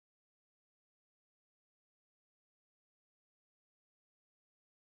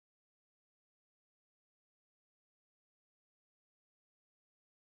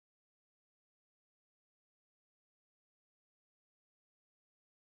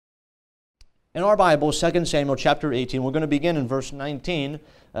In our Bible, 2 Samuel chapter 18, we're going to begin in verse 19.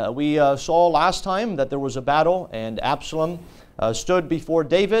 We saw last time that there was a battle and Absalom stood before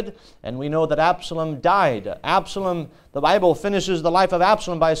David, and we know that Absalom died. Absalom, the Bible finishes the life of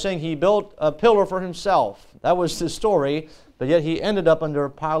Absalom by saying he built a pillar for himself. That was his story, but yet he ended up under a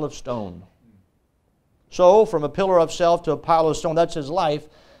pile of stone. So, from a pillar of self to a pile of stone, that's his life.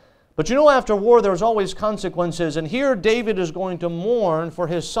 But you know, after war, there's always consequences, and here David is going to mourn for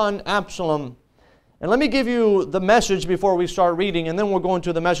his son Absalom. And let me give you the message before we start reading, and then we'll go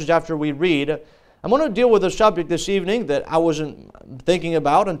into the message after we read. I'm going to deal with a subject this evening that I wasn't thinking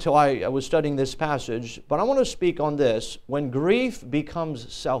about until I was studying this passage, but I want to speak on this: when grief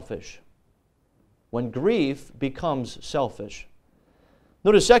becomes selfish. When grief becomes selfish.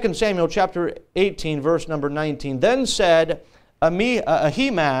 Notice 2 Samuel chapter 18, verse number 19. Then said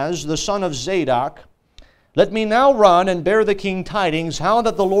Ahimaaz, the son of Zadok, "Let me now run and bear the king tidings, how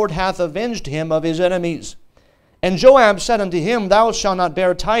that the Lord hath avenged him of his enemies." And Joab said unto him, "Thou shalt not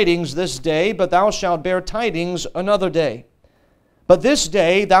bear tidings this day, but thou shalt bear tidings another day. But this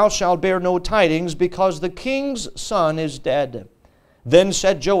day thou shalt bear no tidings, because the king's son is dead." Then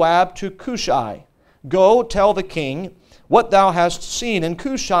said Joab to Cushi, "Go, tell the king what thou hast seen." And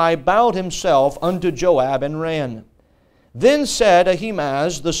Cushi bowed himself unto Joab and ran. Then said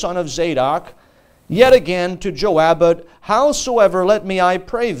Ahimaaz, the son of Zadok, yet again to Joab, "But howsoever, let me, I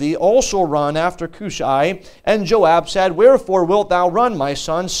pray thee, also run after Cushi." And Joab said, "Wherefore wilt thou run, my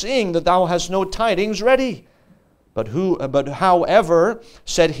son, seeing that thou hast no tidings ready?" But however,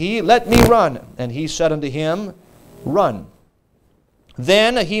 said he, "Let me run." And he said unto him, "Run."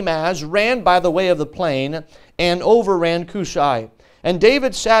 Then Ahimaaz ran by the way of the plain, and overran Cushi. And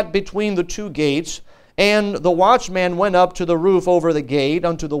David sat between the two gates, and the watchman went up to the roof over the gate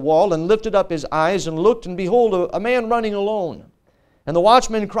unto the wall, and lifted up his eyes, and looked, and behold, a man running alone. And the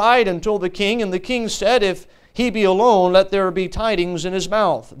watchman cried and told the king, and the king said, "If he be alone, let there be tidings in his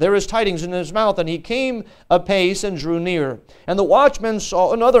mouth. There is tidings in his mouth." And he came apace and drew near. And the watchman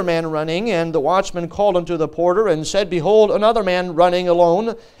saw another man running, and the watchman called unto the porter, and said, "Behold, another man running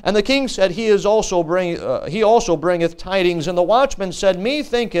alone." And the king said, he also bringeth tidings." And the watchman said,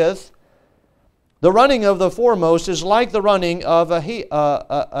 "Methinketh the running of the foremost is like the running of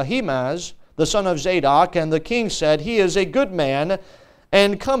Ahimaaz, the son of Zadok." And the king said, "He is a good man,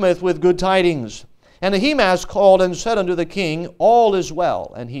 and cometh with good tidings." And Ahimaaz called and said unto the king, "All is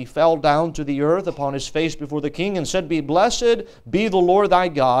well." And he fell down to the earth upon his face before the king, and said, "Blessed be the Lord thy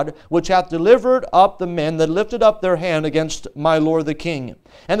God, which hath delivered up the men that lifted up their hand against my lord the king."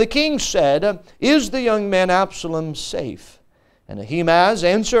 And the king said, "Is the young man Absalom safe?" And Ahimaaz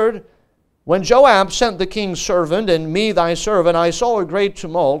answered, "When Joab sent the king's servant, and me thy servant, I saw a great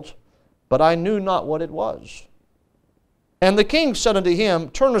tumult, but I knew not what it was." And the king said unto him,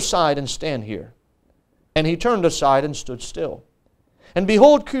 "Turn aside and stand here." And he turned aside and stood still. And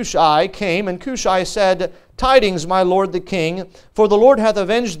behold, Cushi came, and Cushi said, "Tidings, my lord the king, for the Lord hath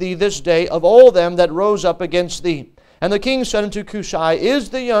avenged thee this day of all them that rose up against thee." And the king said unto Cushi, "Is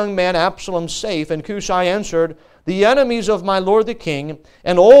the young man Absalom safe?" And Cushi answered, "The enemies of my lord the king,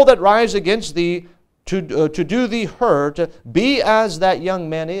 and all that rise against thee to do thee hurt, be as that young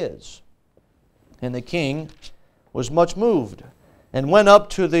man is." And the king was much moved, and went up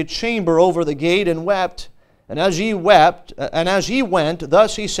to the chamber over the gate, and wept. And as he went,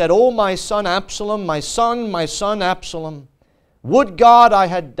 thus he said, "O my son Absalom, my son Absalom, would God I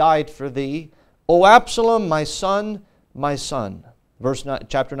had died for thee. O Absalom, my son, my son."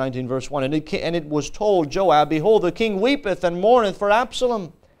 Chapter 19, verse 1. And it was told Joab, "Behold, the king weepeth and mourneth for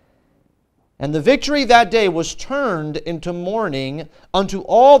Absalom." And the victory that day was turned into mourning unto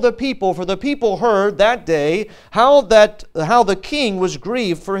all the people, for the people heard that day how the king was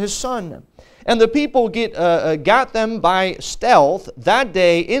grieved for his son. And the people got them by stealth that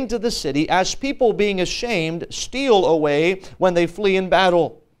day into the city, as people being ashamed steal away when they flee in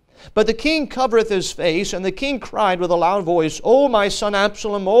battle. But the king covereth his face, and the king cried with a loud voice, "O my son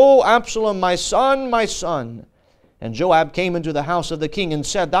Absalom, O Absalom, my son, my son." And Joab came into the house of the king, and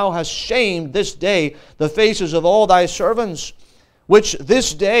said, "Thou hast shamed this day the faces of all thy servants, which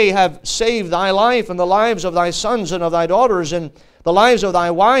this day have saved thy life, and the lives of thy sons and of thy daughters, and the lives of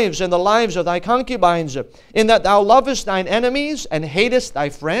thy wives, and the lives of thy concubines, in that thou lovest thine enemies, and hatest thy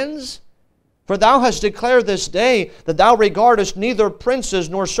friends. For thou hast declared this day that thou regardest neither princes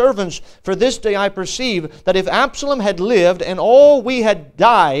nor servants. For this day I perceive that if Absalom had lived, and all we had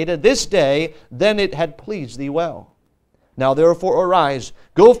died this day, then it had pleased thee well. Now therefore arise,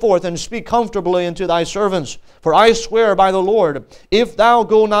 go forth, and speak comfortably unto thy servants. For I swear by the Lord, if thou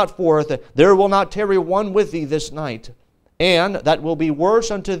go not forth, there will not tarry one with thee this night. and that will be worse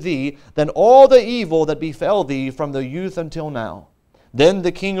unto thee than all the evil that befell thee from the youth until now. Then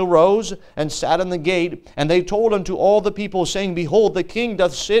the king arose and sat in the gate, and they told unto all the people, saying, Behold, the king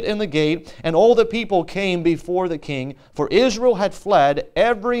doth sit in the gate. And all the people came before the king, for Israel had fled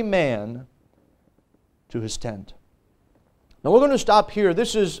every man to his tent. Now we're going to stop here.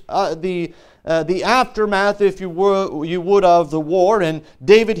 This is the aftermath, if you would, of the war. And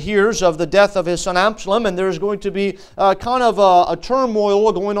David hears of the death of his son Absalom, and there's going to be kind of a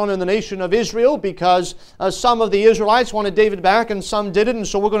turmoil going on in the nation of Israel, because some of the Israelites wanted David back and some didn't, and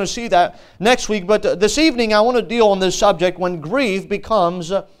so we're going to see that next week. But this evening I want to deal on this subject, when grief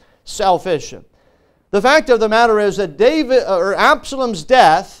becomes selfish. The fact of the matter is that Absalom's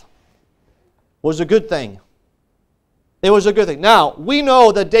death was a good thing. It was a good thing. Now, we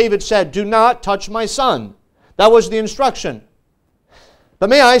know that David said, do not touch my son. That was the instruction. But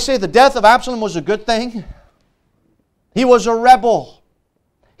may I say, the death of Absalom was a good thing? He was a rebel.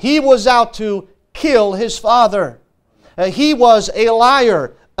 He was out to kill his father. He was a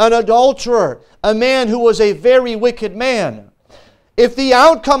liar, an adulterer, a man who was a very wicked man. If the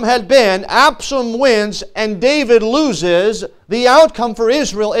outcome had been Absalom wins and David loses, the outcome for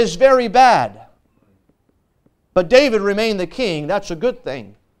Israel is very bad. But David remained the king. That's a good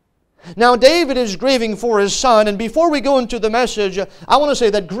thing. Now David is grieving for his son, and before we go into the message, I want to say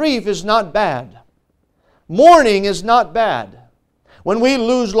that grief is not bad. Mourning is not bad. When we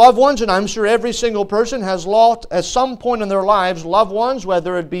lose loved ones, and I'm sure every single person has lost at some point in their lives loved ones,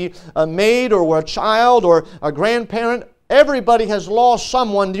 whether it be a maid or a child or a grandparent, everybody has lost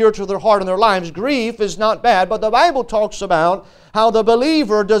someone dear to their heart in their lives. Grief is not bad, but the Bible talks about how the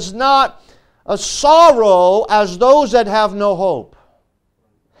believer does not sorrow as those that have no hope.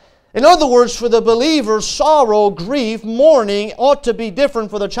 In other words, for the believer, sorrow, grief, mourning ought to be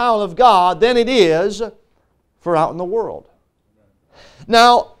different for the child of God than it is for out in the world.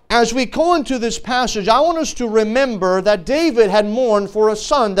 Now, as we go into this passage, I want us to remember that David had mourned for a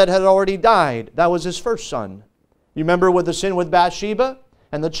son that had already died. That was his first son. You remember with the sin with Bathsheba?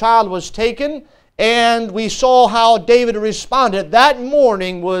 And the child was taken, and we saw how David responded. That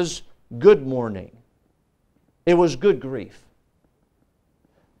mourning was good mourning. It was good grief.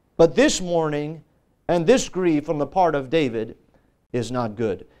 But this mourning and this grief on the part of David is not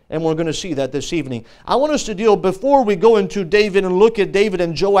good. And we're going to see that this evening. I want us to deal, before we go into David and look at David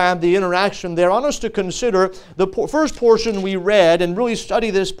and Joab, the interaction there, I want us to consider the first portion we read and really study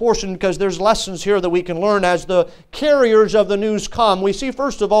this portion, because there's lessons here that we can learn as the carriers of the news come. We see,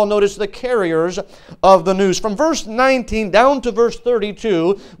 first of all, notice the carriers of the news. From verse 19 down to verse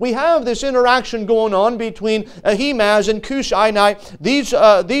 32, we have this interaction going on between Ahimaaz and Cushi. Now,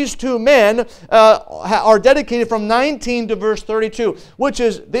 these two men are dedicated from 19 to verse 32, which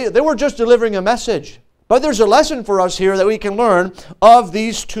is, they were just delivering a message. But there's a lesson for us here that we can learn of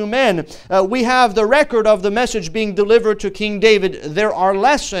these two men. We have the record of the message being delivered to King David. There are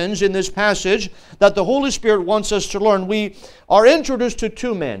lessons in this passage that the Holy Spirit wants us to learn. We are introduced to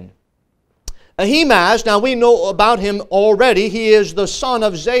two men. Ahimaaz, now we know about him already. He is the son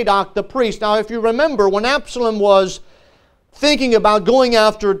of Zadok the priest. Now if you remember, when Absalom was thinking about going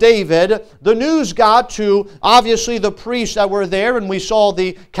after David, the news got to, obviously, the priests that were there, and we saw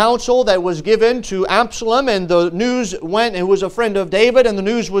the counsel that was given to Absalom, and the news went, who was a friend of David, and the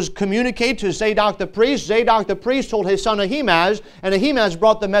news was communicated to Zadok the priest. Zadok the priest told his son Ahimaaz, and Ahimaaz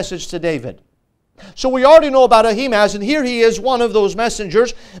brought the message to David. So we already know about Ahimaaz, and here he is, one of those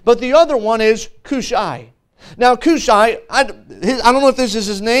messengers, but the other one is Cushi. Now Cushi, I don't know if this is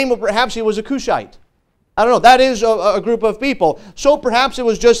his name, or perhaps he was a Cushite. I don't know. That is a group of people. So perhaps it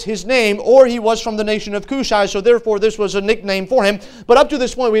was just his name, or he was from the nation of Cushi, so therefore this was a nickname for him. But up to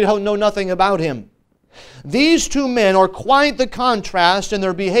this point, we don't know nothing about him. These two men are quite the contrast in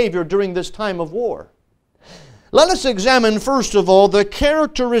their behavior during this time of war. Let us examine, first of all, the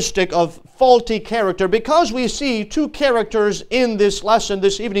characteristic of faulty character, because we see two characters in this lesson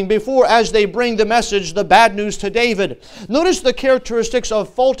this evening before, as they bring the message, the bad news to David. Notice the characteristics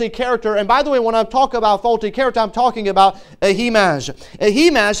of faulty character. And by the way, when I talk about faulty character, I'm talking about Ahimaaz.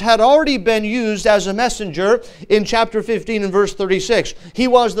 Ahimaaz had already been used as a messenger in chapter 15 and verse 36. He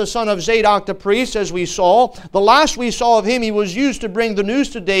was the son of Zadok the priest, as we saw. The last we saw of him, he was used to bring the news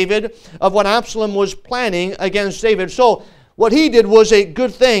to David of what Absalom was planning against David. So what he did was a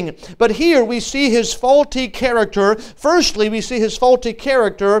good thing. But here we see his faulty character. Firstly, we see his faulty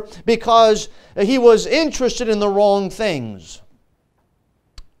character because he was interested in the wrong things.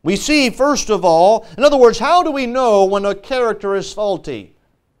 We see, first of all, in other words, how do we know when a character is faulty?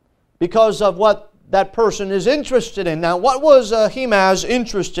 Because of what that person is interested in. Now, what was Ahimaaz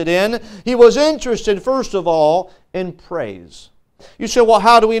interested in? He was interested, first of all, in praise. You say, well,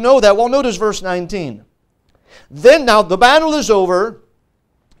 how do we know that? Well, notice verse 19. Then, now the battle is over.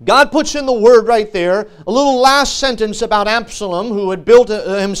 God puts in the word right there, a little last sentence about Absalom, who had built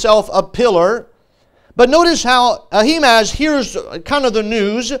himself a pillar. But notice how Ahimaaz hears kind of the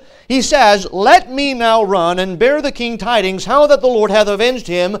news. He says, let me now run and bear the king tidings, how that the Lord hath avenged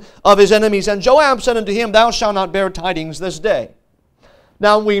him of his enemies. And Joab said unto him, thou shalt not bear tidings this day.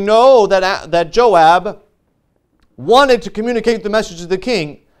 Now we know that Joab wanted to communicate the message to the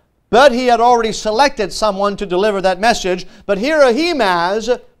king, but he had already selected someone to deliver that message. But here Ahimaaz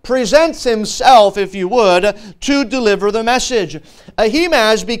presents himself, if you would, to deliver the message.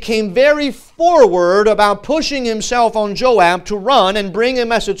 Ahimaaz became very forward about pushing himself on Joab to run and bring a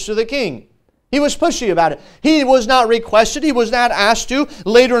message to the king. He was pushy about it. He was not requested. He was not asked to.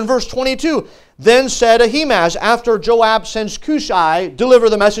 Later in verse 22, then said Ahimaaz, after Joab sends Cushi, deliver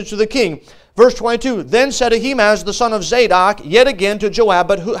the message to the king. Verse 22, then said Ahimaaz the son of Zadok yet again to Joab,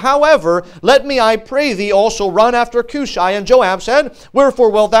 but however, let me, I pray thee, also run after Cushi. And Joab said,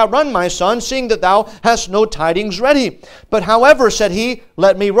 wherefore wilt thou run, my son, seeing that thou hast no tidings ready? But however, said he,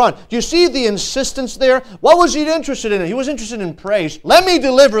 let me run. Do you see the insistence there? What was he interested in? He was interested in praise. Let me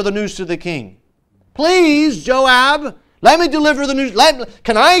deliver the news to the king. Please, Joab, let me deliver the news.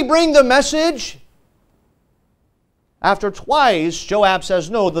 Can I bring the message? After twice, Joab says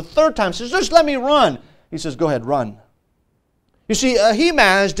no. The third time says, just let me run. He says, go ahead, run. You see,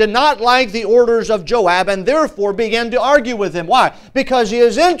 Ahimaaz did not like the orders of Joab and therefore began to argue with him. Why? Because he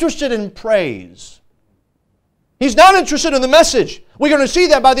is interested in praise. He's not interested in the message. We're going to see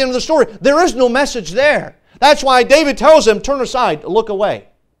that by the end of the story. There is no message there. That's why David tells him, turn aside, look away.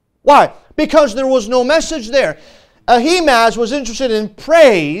 Why? Because there was no message there. Ahimaaz was interested in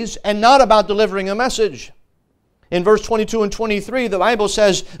praise and not about delivering a message. In verse 22 and 23, the Bible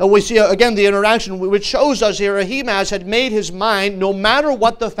says, we see again the interaction which shows us here, Ahimaaz had made his mind no matter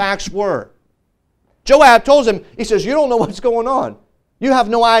what the facts were. Joab tells him, he says, you don't know what's going on. You have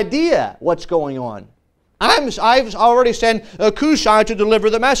no idea what's going on. I've already sent Cushi to deliver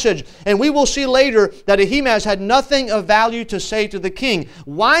the message. And we will see later that Ahimaaz had nothing of value to say to the king.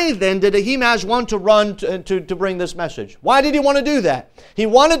 Why then did Ahimaaz want to run to bring this message? Why did he want to do that? He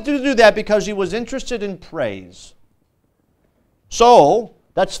wanted to do that because he was interested in praise. So,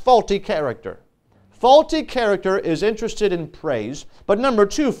 that's faulty character. Faulty character is interested in praise. But number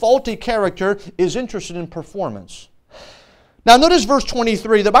two, faulty character is interested in performance. Now notice verse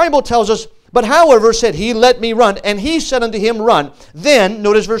 23. The Bible tells us, but however, said he, let me run. And he said unto him, run. Then,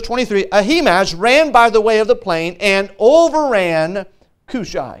 notice verse 23, Ahimaaz ran by the way of the plain and overran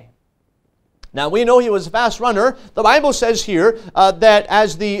Cushi. Now we know he was a fast runner. The Bible says here that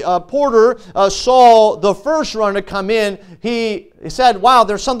as the porter saw the first runner come in, he said, wow,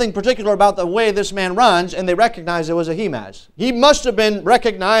 there's something particular about the way this man runs, and they recognized it was Ahimaaz. He must have been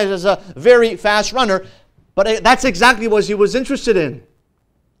recognized as a very fast runner, but that's exactly what he was interested in.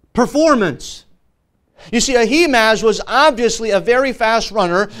 Performance. You see, Ahimaaz was obviously a very fast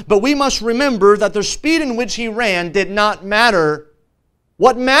runner, but we must remember that the speed in which he ran did not matter.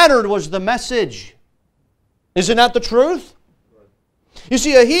 What mattered was the message. Is it not the truth? You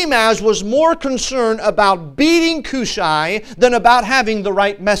see, Ahimaaz was more concerned about beating Cushi than about having the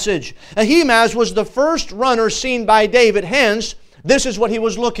right message. Ahimaaz was the first runner seen by David, hence, this is what he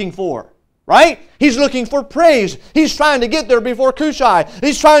was looking for. Right? He's looking for praise. He's trying to get there before Cushi.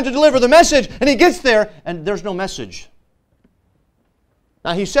 He's trying to deliver the message, and he gets there, and there's no message.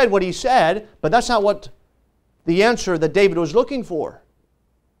 Now, he said what he said, but that's not what the answer that David was looking for.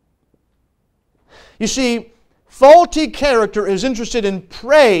 You see, faulty character is interested in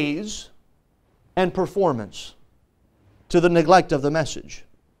praise and performance to the neglect of the message.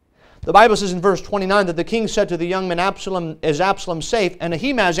 The Bible says in verse 29 that the king said to the young man, Absalom, is Absalom safe? And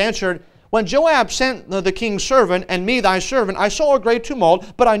Ahimaaz answered, when Joab sent the king's servant and me thy servant, I saw a great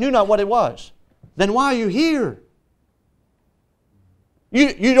tumult, but I knew not what it was. Then why are you here?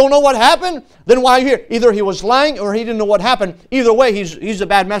 You don't know what happened? Then why are you here? Either he was lying or he didn't know what happened. Either way, he's a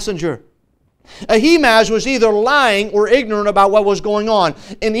bad messenger. Ahimaaz was either lying or ignorant about what was going on.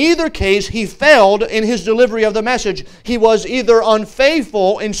 In either case, he failed in his delivery of the message. He was either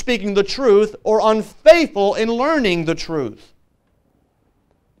unfaithful in speaking the truth or unfaithful in learning the truth.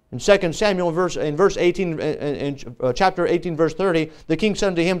 In 2 Samuel, in verse 18, in chapter 18, verse 30, the king said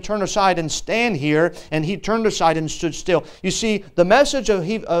unto him, turn aside and stand here. And he turned aside and stood still. You see, the message of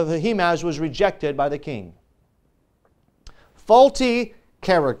Ahimaaz was rejected by the king. Faulty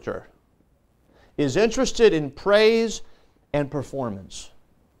character is interested in praise and performance.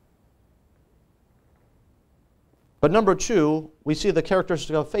 But number two, we see the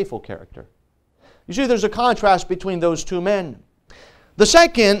characteristic of faithful character. You see, there's a contrast between those two men. The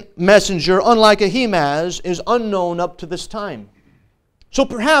second messenger, unlike Ahimaaz, is unknown up to this time. So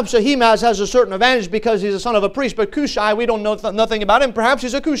perhaps Ahimaaz has a certain advantage because he's a son of a priest, but Cushi, we don't know nothing about him. Perhaps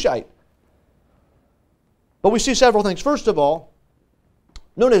he's a Cushite. But we see several things. First of all,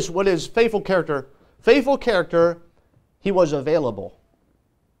 notice what is faithful character. Faithful character, he was available.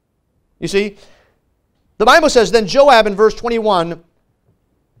 You see, the Bible says, then Joab in verse 21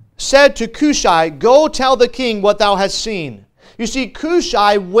 said to Cushi, go tell the king what thou hast seen. You see,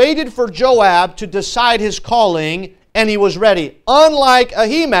 Cushi waited for Joab to decide his calling, and he was ready. Unlike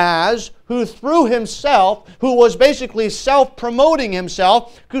Ahimaaz, who threw himself, who was basically self-promoting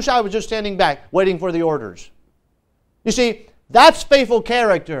himself, Cushi was just standing back, waiting for the orders. You see, that's faithful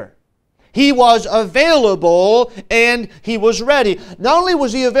character. He was available and he was ready. Not only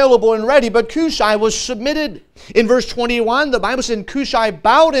was he available and ready, but Cushi was submitted. In verse 21, the Bible says, Cushi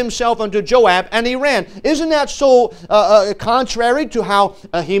bowed himself unto Joab and he ran. Isn't that so contrary to how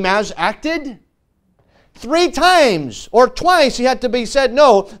Ahimaaz acted? 3 times or twice he had to be said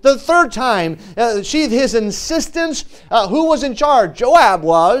no. The third time, his insistence, who was in charge? Joab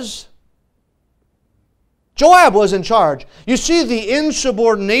was. Joab was in charge. You see the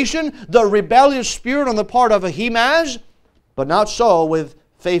insubordination, the rebellious spirit on the part of Ahimaaz, but not so with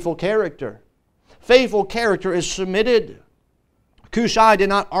faithful character. Faithful character is submitted. Cushi did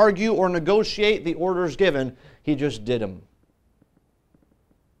not argue or negotiate the orders given. He just did them.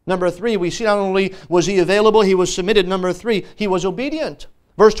 Number 3, we see not only was he available, he was submitted. Number 3, he was obedient.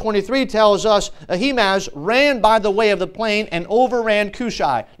 Verse 23 tells us Ahimaaz ran by the way of the plain and overran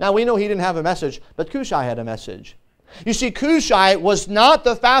Cushi. Now we know he didn't have a message, but Cushi had a message. You see, Cushi was not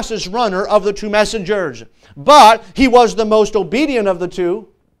the fastest runner of the 2 messengers, but he was the most obedient of the 2.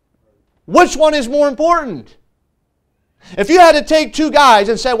 Which one is more important? If you had to take 2 guys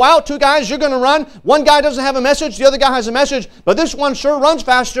and say, well, 2 guys, you're going to run. One guy doesn't have a message, the other guy has a message, but this one sure runs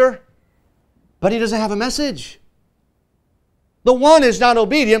faster, but he doesn't have a message. The one is not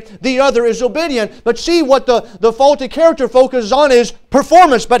obedient, the other is obedient. But see, what the faulty character focuses on is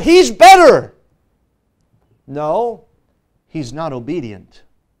performance, but he's better. No, he's not obedient.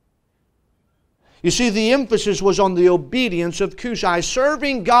 You see, the emphasis was on the obedience of Cushi.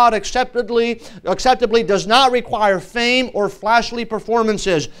 Serving God acceptably does not require fame or flashly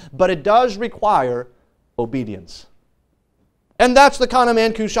performances, but it does require obedience. And that's the kind of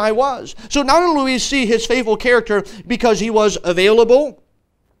man Cushi was. So not only do we see his faithful character because he was available,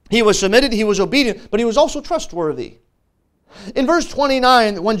 he was submitted, he was obedient, but he was also trustworthy. In verse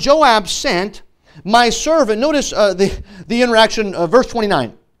 29, when Joab sent, my servant, notice the interaction, verse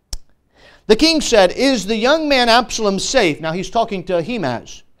 29. The king said, is the young man Absalom safe? Now he's talking to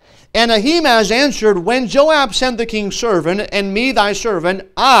Ahimaaz. And Ahimaaz answered, when Joab sent the king's servant, and me thy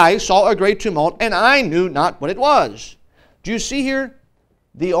servant, I saw a great tumult, and I knew not what it was. Do you see here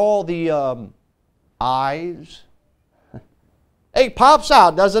all the eyes? It pops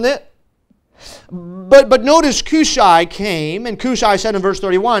out, doesn't it? But notice Cushi came, and Cushi said in verse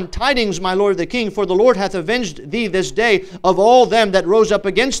 31, tidings, my lord the king, for the Lord hath avenged thee this day of all them that rose up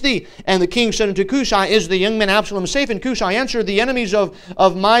against thee. And the king said unto Cushi, is the young man Absalom safe? And Cushi answered, the enemies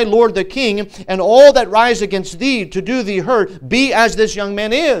of my lord the king, and all that rise against thee to do thee hurt, be as this young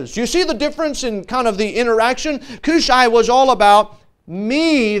man is. Do you see the difference in kind of the interaction? Cushi was all about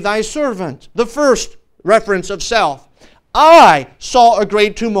me, thy servant. The first reference of self. I saw a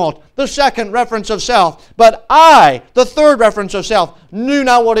great tumult. The second reference of self. But I, the third reference of self, knew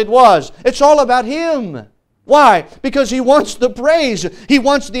not what it was. It's all about him. Why? Because he wants the praise. He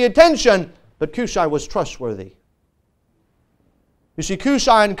wants the attention. But Cushi was trustworthy. You see,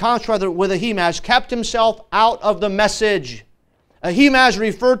 Cushi, in contrast with Ahimaaz, kept himself out of the message. Ahimaaz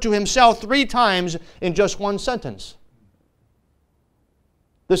referred to himself 3 times in just one sentence.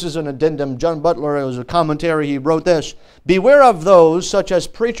 This is an addendum. John Butler, it was a commentary, he wrote this. Beware of those, such as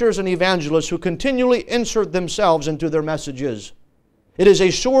preachers and evangelists, who continually insert themselves into their messages. It is a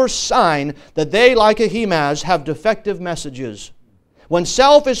sure sign that they, like Ahimaaz, have defective messages. When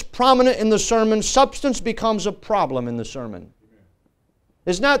self is prominent in the sermon, substance becomes a problem in the sermon.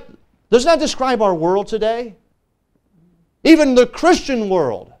 Doesn't that describe our world today? Even the Christian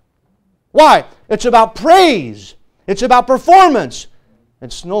world. Why? It's about praise. It's about performance.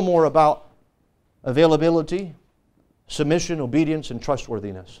 It's no more about availability, submission, obedience, and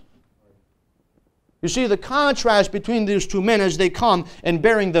trustworthiness. You see the contrast between these 2 men as they come and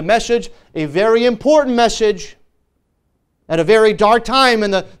bearing the message, a very important message. At a very dark time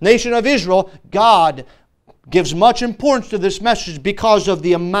in the nation of Israel, God gives much importance to this message because of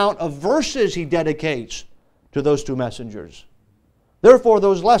the amount of verses He dedicates to those 2 messengers. Therefore,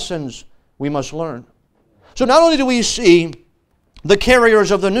 those lessons we must learn. So not only do we see the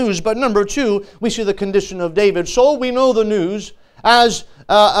carriers of the news, but number two, we see the condition of David. So we know the news as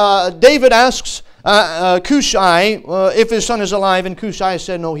David asks Cushi if his son is alive, and Cushi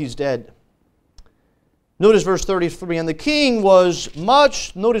said, no, he's dead. Notice verse 33, and the king was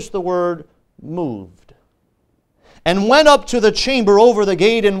much, notice the word, moved, and went up to the chamber over the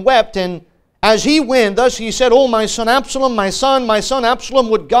gate and wept, and as he went, thus he said, O my son Absalom, my son Absalom,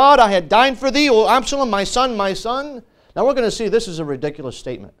 would God I had died for thee, O Absalom, my son, my son. Now we're going to see this is a ridiculous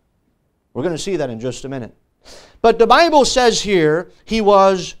statement. We're going to see that in just a minute. But the Bible says here, he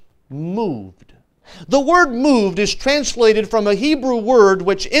was moved. The word moved is translated from a Hebrew word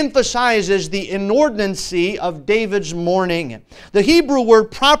which emphasizes the inordinacy of David's mourning. The Hebrew word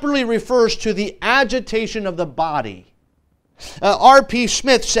properly refers to the agitation of the body. R.P.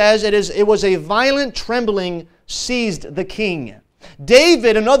 Smith says it was a violent trembling seized the king.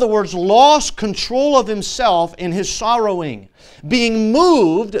 David, in other words, lost control of himself in his sorrowing. Being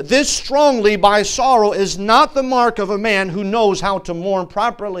moved this strongly by sorrow is not the mark of a man who knows how to mourn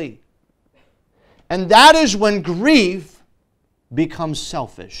properly. And that is when grief becomes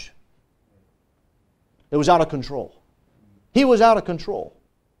selfish. It was out of control. He was out of control.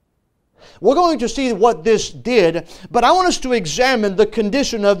 We're going to see what this did, but I want us to examine the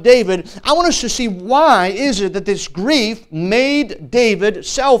condition of David. I want us to see why is it that this grief made David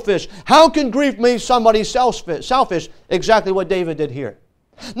selfish. How can grief make somebody selfish? Exactly what David did here.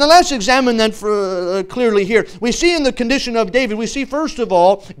 Now let's examine that clearly here. We see in the condition of David, we see first of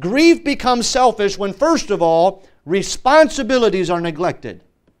all, grief becomes selfish when first of all, responsibilities are neglected.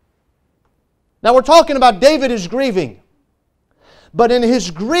 Now we're talking about David is grieving. But in his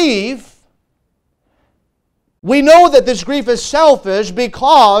grief, we know that this grief is selfish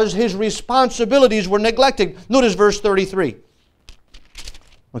because his responsibilities were neglected. Notice verse 33.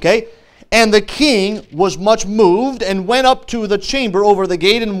 Okay? And the king was much moved and went up to the chamber over the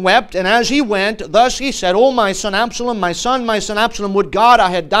gate and wept. And as he went, thus he said, O my son Absalom, my son Absalom, would God I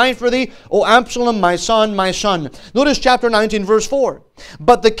had died for thee, O Absalom, my son, my son. Notice chapter 19, verse 4.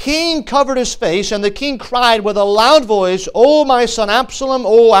 But the king covered his face, and the king cried with a loud voice, O my son Absalom,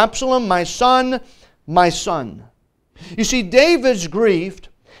 O Absalom, my son, my son. You see, David's grief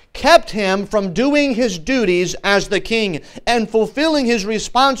kept him from doing his duties as the king and fulfilling his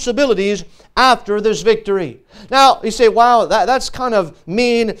responsibilities after this victory. Now, you say, wow, that's kind of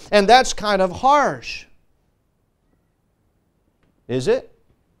mean and that's kind of harsh. Is it?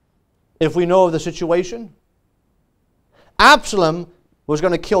 If we know of the situation? Absalom was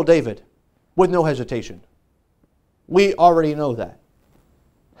going to kill David with no hesitation. We already know that.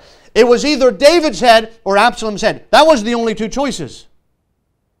 It was either David's head or Absalom's head. That was the only two choices.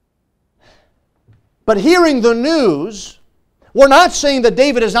 But hearing the news, we're not saying that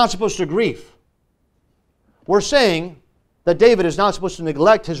David is not supposed to grieve. We're saying that David is not supposed to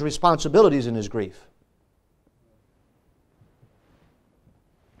neglect his responsibilities in his grief.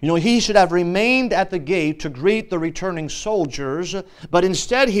 You know, he should have remained at the gate to greet the returning soldiers, but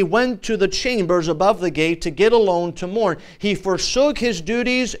instead he went to the chambers above the gate to get alone to mourn. He forsook his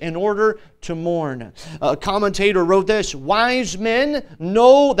duties in order to mourn. A commentator wrote this, wise men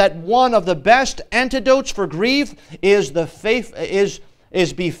know that one of the best antidotes for grief is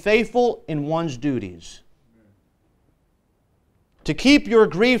be faithful in one's duties. To keep your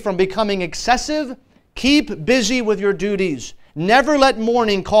grief from becoming excessive, keep busy with your duties. Never let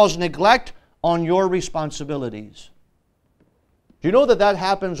mourning cause neglect on your responsibilities. Do you know that that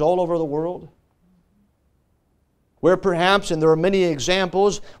happens all over the world? Where perhaps, and there are many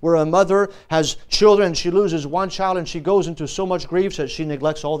examples, where a mother has children and she loses one child and she goes into so much grief that she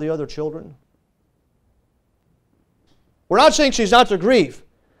neglects all the other children. We're not saying she's not to grieve.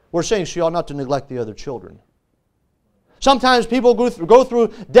 We're saying she ought not to neglect the other children. Sometimes people go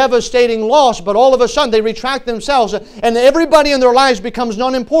through devastating loss, but all of a sudden they retract themselves and everybody in their lives becomes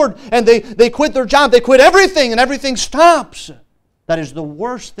non-important and they quit their job, they quit everything and everything stops. That is the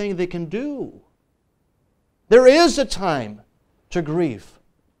worst thing they can do. There is a time to grieve,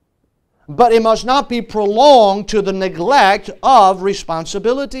 but it must not be prolonged to the neglect of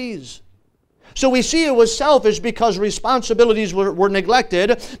responsibilities. So we see it was selfish because responsibilities were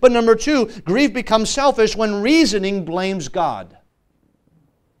neglected. But number two, grief becomes selfish when reasoning blames God.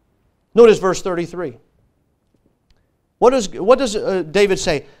 Notice verse 33. What does David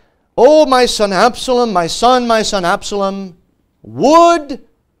say? Oh, my son Absalom, my son Absalom, would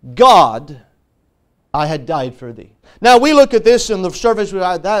God I had died for thee. Now we look at this in the service,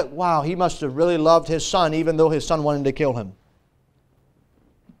 wow, he must have really loved his son even though his son wanted to kill him.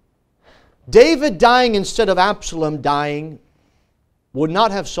 David dying instead of Absalom dying would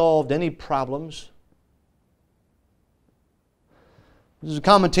not have solved any problems. There's a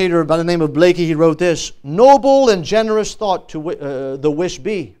commentator by the name of Blakey. He wrote this: noble and generous thought to the wish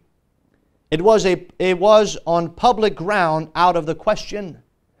be. It was on public ground out of the question.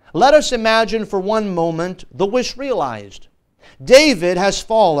 Let us imagine for one moment the wish realized. David has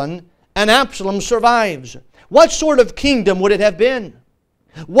fallen and Absalom survives. What sort of kingdom would it have been?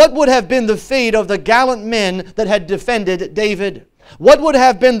 What would have been the fate of the gallant men that had defended David? What would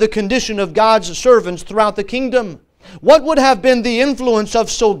have been the condition of God's servants throughout the kingdom? What would have been the influence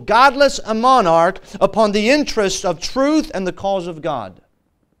of so godless a monarch upon the interests of truth and the cause of God?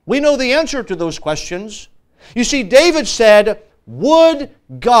 We know the answer to those questions. You see, David said, would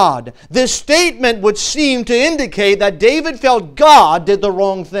God. This statement would seem to indicate that David felt God did the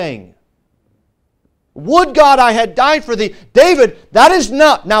wrong thing. Would God I had died for thee. David, that is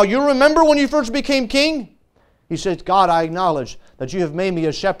not. Now you remember when you first became king? He says, God, I acknowledge that you have made me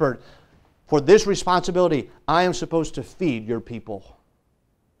a shepherd. For this responsibility, I am supposed to feed your people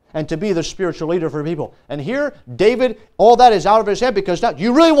and to be the spiritual leader for people. And here, David, all that is out of his head because now,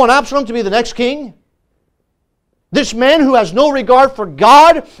 you really want Absalom to be the next king? This man who has no regard for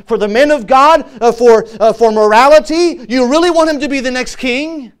God, for the men of God, for morality, you really want him to be the next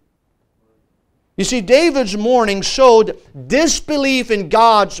king? You see, David's mourning showed disbelief in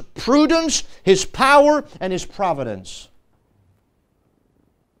God's prudence, His power, and His providence.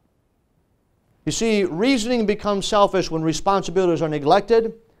 You see, reasoning becomes selfish when responsibilities are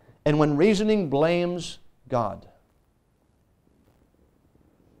neglected and when reasoning blames God.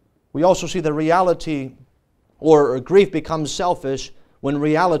 We also see the reality or grief becomes selfish when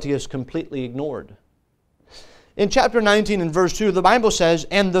reality is completely ignored. In chapter 19 and verse 2, the Bible says,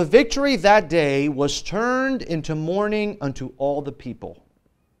 and the victory that day was turned into mourning unto all the people.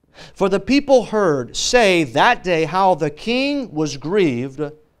 For the people heard say that day how the king was grieved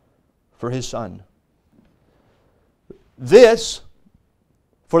for his son. This,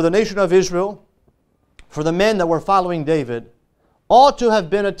 for the nation of Israel, for the men that were following David, ought to have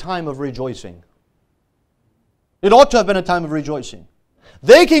been a time of rejoicing. It ought to have been a time of rejoicing.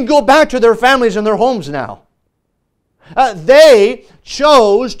 They can go back to their families and their homes now. They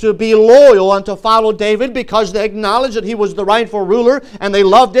chose to be loyal and to follow David because they acknowledged that he was the rightful ruler and they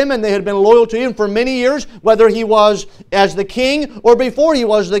loved him and they had been loyal to him for many years, whether he was as the king or before he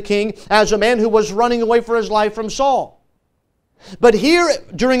was the king as a man who was running away for his life from Saul. But here,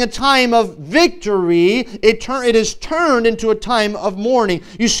 during a time of victory, it is turned into a time of mourning.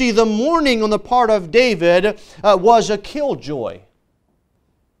 You see, the mourning on the part of David was a killjoy.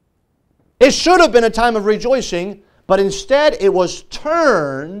 It should have been a time of rejoicing, but instead it was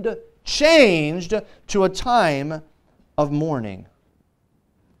changed to a time of mourning.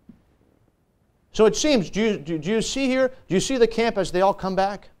 So it seems, do you see here, do you see the camp as they all come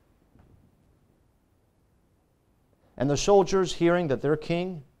back? And the soldiers hearing that their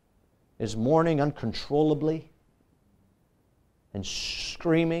king is mourning uncontrollably and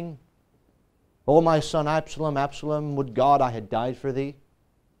screaming, "Oh, my son Absalom, Absalom, would God I had died for thee."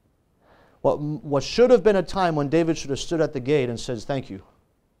 What should have been a time when David should have stood at the gate and says, "Thank you.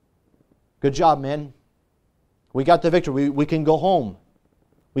 Good job, men. We got the victory. We can go home.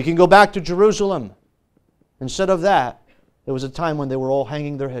 We can go back to Jerusalem." Instead of that, there was a time when they were all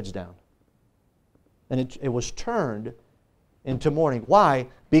hanging their heads down. And it was turned into mourning. Why?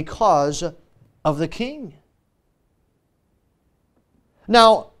 Because of the king.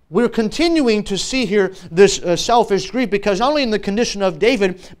 Now, we're continuing to see here this selfish grief because not only in the condition of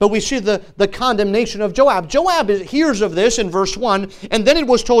David, but we see the condemnation of Joab. Joab hears of this in verse 1, and then it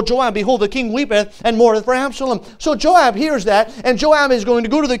was told Joab, "Behold, the king weepeth and mourneth for Absalom." So Joab hears that, and Joab is going to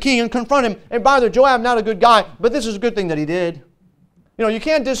go to the king and confront him. And by the way, Joab not a good guy, but this is a good thing that he did. You know, you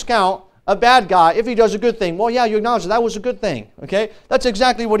can't discount a bad guy if he does a good thing. Well, yeah, you acknowledge that was a good thing. Okay? That's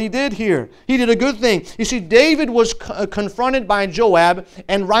exactly what he did here. He did a good thing. You see, David was confronted by Joab,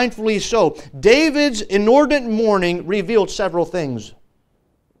 and rightfully so. David's inordinate mourning revealed several things.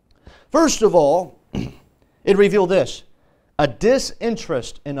 First of all, it revealed this: a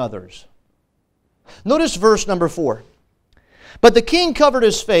disinterest in others. Notice verse number 4. But the king covered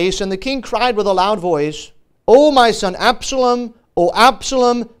his face, and the king cried with a loud voice, "O my son Absalom, O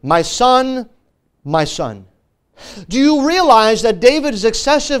Absalom, my son, my son." Do you realize that David's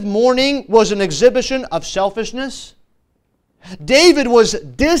excessive mourning was an exhibition of selfishness? David was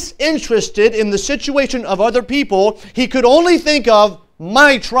disinterested in the situation of other people. He could only think of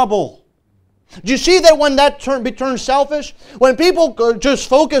my trouble. Do you see that when that becomes selfish? When people just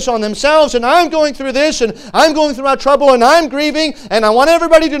focus on themselves, and I'm going through this, and I'm going through that trouble, and I'm grieving, and I want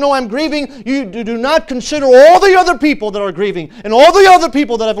everybody to know I'm grieving, you do not consider all the other people that are grieving, and all the other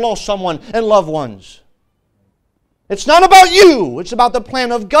people that have lost someone and loved ones. It's not about you. It's about the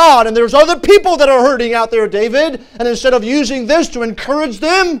plan of God, and there's other people that are hurting out there, David, and instead of using this to encourage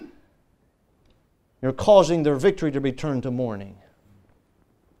them, you're causing their victory to be turned to mourning.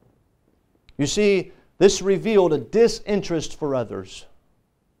 You see, this revealed a disinterest for others.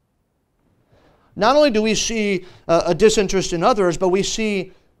 Not only do we see a disinterest in others, but we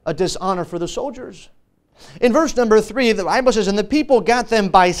see a dishonor for the soldiers. In verse number 3, the Bible says, "And the people got them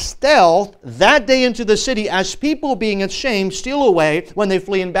by stealth that day into the city, as people being ashamed steal away when they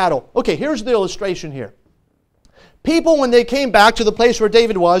flee in battle." Okay, here's the illustration here. People, when they came back to the place where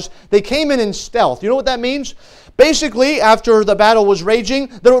David was, they came in stealth. You know what that means? Basically, after the battle was raging,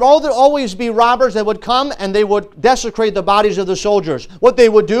 there would always be robbers that would come and they would desecrate the bodies of the soldiers. What they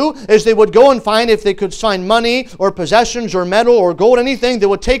would do is they would go and find if they could find money or possessions or metal or gold, anything they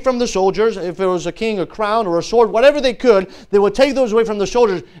would take from the soldiers. If it was a king, a crown, or a sword, whatever they could, they would take those away from the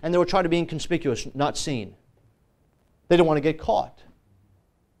soldiers, and they would try to be inconspicuous, not seen. They didn't want to get caught.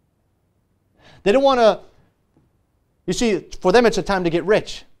 They didn't want to... You see, for them it's a time to get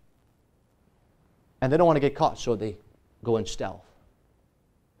rich. And they don't want to get caught, so they go in stealth.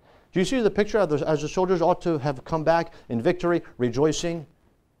 Do you see the picture of as the soldiers ought to have come back in victory, rejoicing?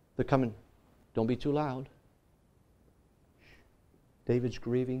 They're coming. Don't be too loud. David's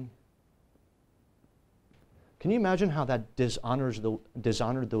grieving. Can you imagine how that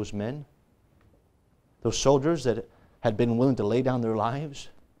dishonored those men? Those soldiers that had been willing to lay down their lives,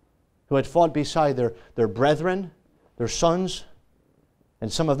 who had fought beside their brethren, their sons,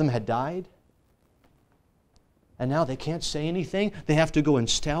 and some of them had died. And now they can't say anything. They have to go in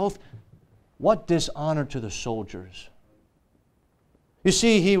stealth. What dishonor to the soldiers. You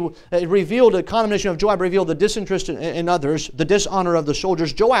see, it revealed, the condemnation of Joab revealed the disinterest in others, the dishonor of the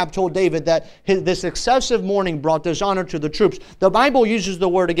soldiers. Joab told David that this excessive mourning brought dishonor to the troops. The Bible uses the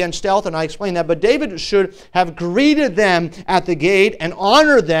word again, stealth, and I explained that, but David should have greeted them at the gate and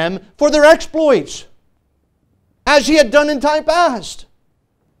honored them for their exploits, as he had done in time past.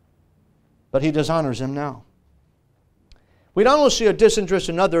 But he dishonors them now. We not only see a disinterest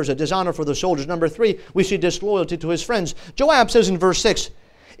in others, a dishonor for the soldiers. Number 3, we see disloyalty to his friends. Joab says in verse 6,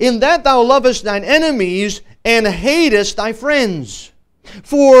 "In that thou lovest thine enemies and hatest thy friends.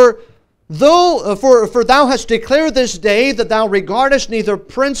 For thou hast declared this day that thou regardest neither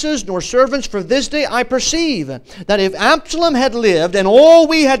princes nor servants. For this day I perceive that if Absalom had lived and all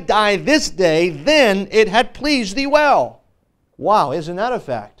we had died this day, then it had pleased thee well." Wow, isn't that a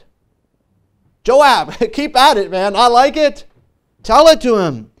fact? Joab, keep at it, man. I like it. Tell it to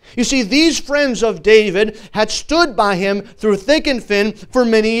him. You see, these friends of David had stood by him through thick and thin for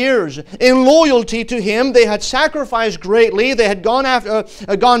many years. In loyalty to him, they had sacrificed greatly. They had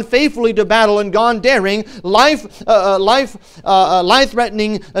gone faithfully to battle and gone daring,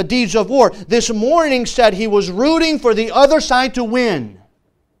 life-threatening deeds of war. This morning said he was rooting for the other side to win.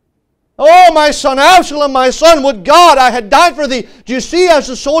 "Oh, my son Absalom, my son, would God I had died for thee." Do you see as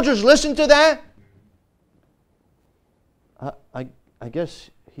the soldiers listened to that? I guess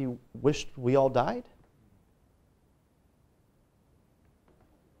he wished we all died.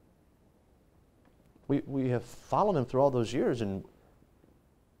 We have followed him through all those years, and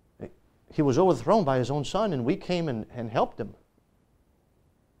he was overthrown by his own son, and we came and helped him.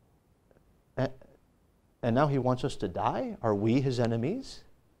 And now he wants us to die? Are we his enemies?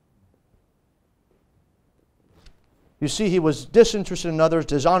 You see, he was disinterested in others,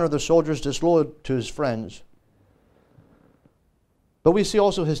 dishonored the soldiers, disloyal to his friends. But we see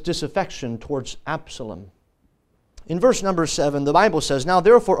also his disaffection towards Absalom. In verse number 7, the Bible says, "Now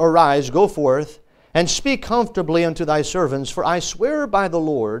therefore arise, go forth, and speak comfortably unto thy servants, for I swear by the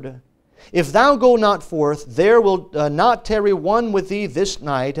Lord, if thou go not forth, there will not tarry one with thee this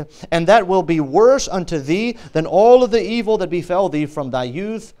night, and that will be worse unto thee than all of the evil that befell thee from thy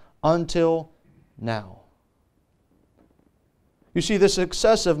youth until now." You see, this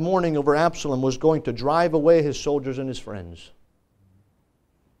excessive mourning over Absalom was going to drive away his soldiers and his friends.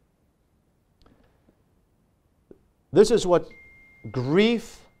 This is what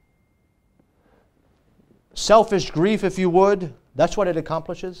grief, selfish grief, if you would, that's what it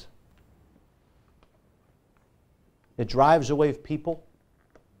accomplishes. It drives away people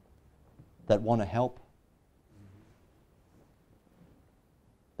that want to help.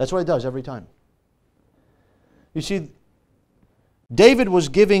 That's what it does every time. You see, David was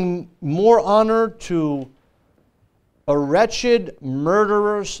giving more honor to a wretched,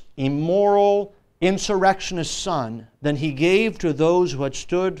 murderous, immoral, insurrectionist son than he gave to those who had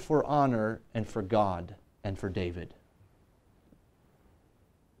stood for honor and for God and for David.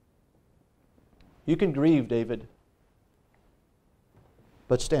 You can grieve David,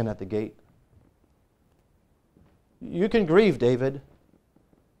 but stand at the gate. You can grieve David,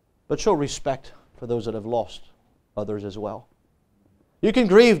 but show respect for those that have lost others as well. You can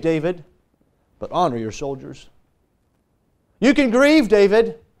grieve David, but honor your soldiers. You can grieve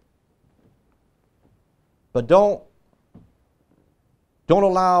David, but don't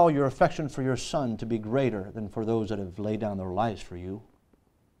allow your affection for your son to be greater than for those that have laid down their lives for you.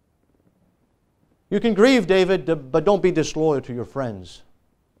 You can grieve David, but don't be disloyal to your friends.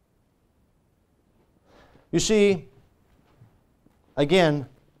 You see, again,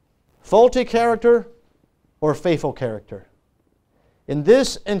 faulty character or faithful character. In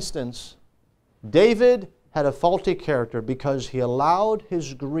this instance, David had a faulty character because he allowed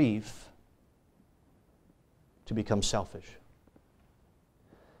his grief to become selfish.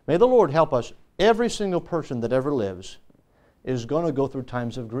 May the Lord help us. Every single person that ever lives is going to go through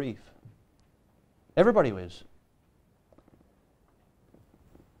times of grief. Everybody is.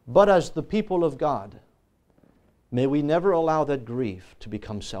 But as the people of God, may we never allow that grief to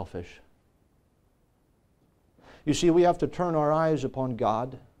become selfish. You see, we have to turn our eyes upon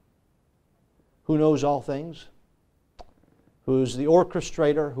God, who knows all things, who's the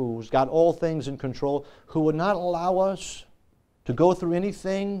orchestrator, who's got all things in control, who would not allow us to go through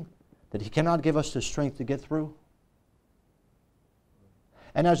anything that He cannot give us the strength to get through.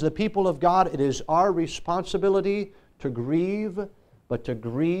 And as the people of God, it is our responsibility to grieve, but to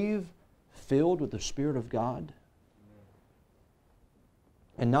grieve filled with the Spirit of God,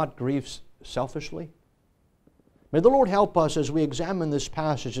 and not grieve selfishly. May the Lord help us as we examine this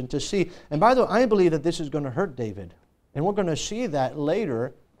passage and to see. And by the way, I believe that this is going to hurt David. And we're going to see that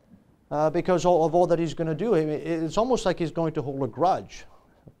later because of all that he's going to do. It's almost like he's going to hold a grudge.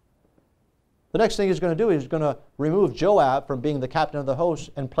 The next thing he's going to do is going to remove Joab from being the captain of the host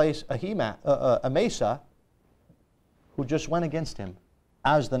and place Ahimaaz, who just went against him,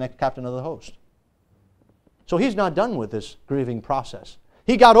 as the next captain of the host. So he's not done with this grieving process.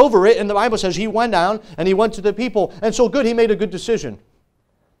 He got over it, and the Bible says he went down and he went to the people. And so good, he made a good decision.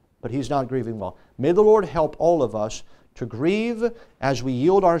 But he's not grieving well. May the Lord help all of us to grieve as we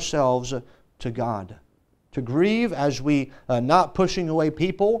yield ourselves to God. To grieve as we not pushing away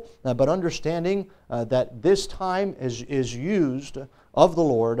people, but understanding that this time is used of the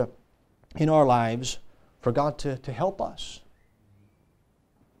Lord in our lives for God to help us.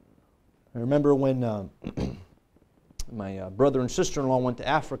 I remember when my brother and sister-in-law went to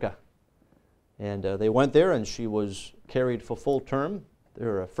Africa. And they went there, and she was carried for full term.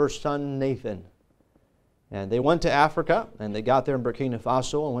 Their first son, Nathan. And they went to Africa, and they got there in Burkina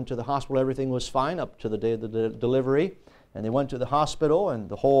Faso and went to the hospital. Everything was fine up to the day of the delivery. And they went to the hospital, and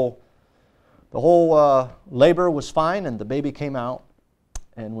the whole labor was fine, and the baby came out.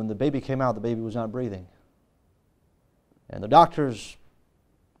 And when the baby came out, the baby was not breathing. And the doctors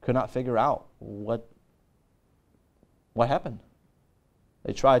could not figure out what happened.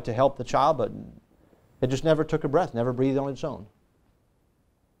 They tried to help the child, but it just never took a breath, never breathed on its own.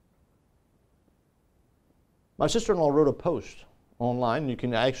 My sister-in-law wrote a post online. You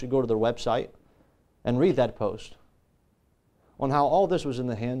can actually go to their website and read that post on how all this was in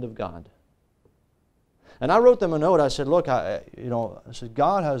the hand of God. And I wrote them a note. I said, look, I said,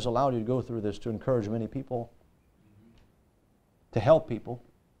 God has allowed you to go through this to encourage many people, to help people.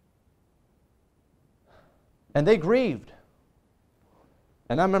 And they grieved.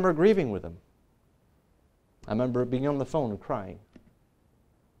 And I remember grieving with them. I remember being on the phone and crying.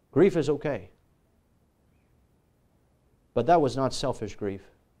 Grief is okay. But that was not selfish grief,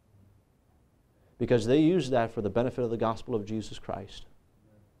 because they used that for the benefit of the gospel of Jesus Christ.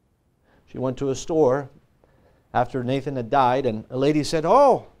 She went to a store after Nathan had died, and a lady said,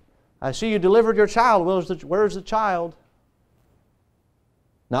 "Oh, I see you delivered your child. Where's the child?"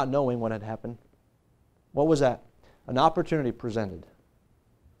 Not knowing what had happened. What was that? An opportunity presented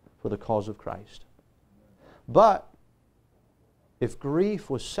for the cause of Christ. But if grief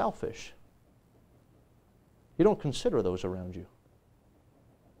was selfish, you don't consider those around you.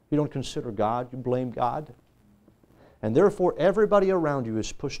 You don't consider God. You blame God. And therefore, everybody around you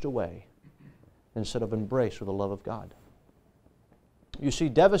is pushed away instead of embraced with the love of God. You see,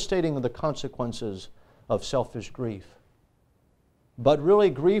 devastating are the consequences of selfish grief. But really,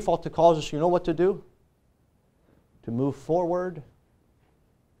 grief ought to cause us, you know what to do? To move forward,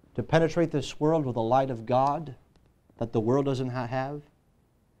 to penetrate this world with the light of God that the world doesn't have.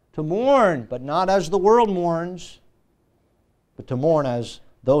 To mourn, but not as the world mourns, but to mourn as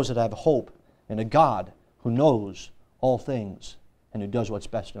those that have hope in a God who knows all things and who does what's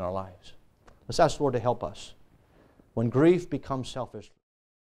best in our lives. Let's ask the Lord to help us. When grief becomes selfish,